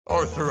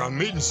Arthur, I'm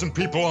meeting some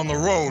people on the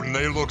road and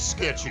they look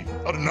sketchy.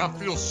 I do not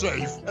feel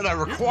safe and I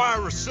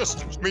require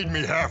assistance. Meet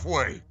me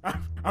halfway.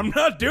 I'm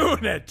not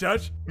doing that,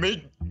 Judge.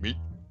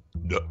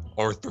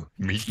 Arthur,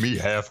 meet me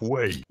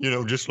halfway. You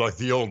know, just like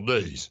the old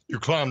days. You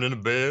climbed into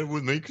bed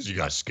with me because you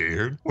got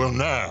scared. Well,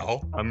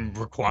 now I'm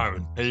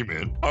requiring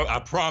payment. I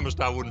promised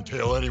I wouldn't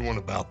tell anyone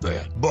about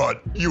that.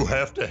 But you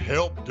have to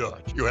help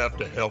Dutch. You have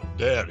to help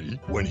Daddy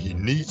when he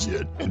needs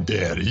it. And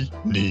Daddy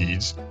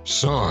needs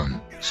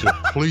Son. So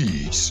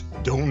please,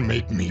 don't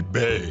make me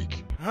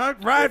beg. All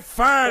right,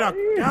 fine.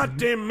 I'll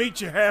goddamn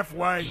meet you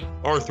halfway.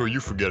 Arthur, are you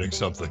forgetting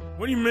something?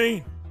 What do you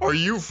mean? Are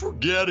you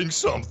forgetting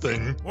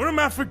something? What am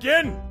I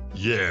forgetting?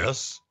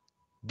 Yes,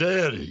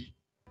 Daddy.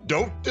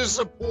 Don't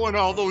disappoint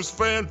all those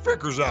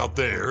fanfickers out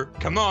there.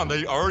 Come on,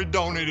 they already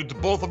donated to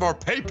both of our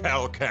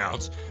PayPal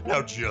accounts.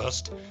 Now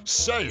just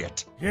say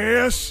it.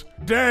 Yes,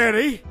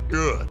 Daddy.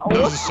 Good.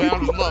 Doesn't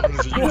sound as loving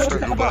as it used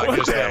to, but I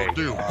guess that'll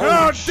do.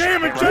 Oh,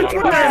 damn it, Judge,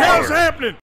 what the hell's happening?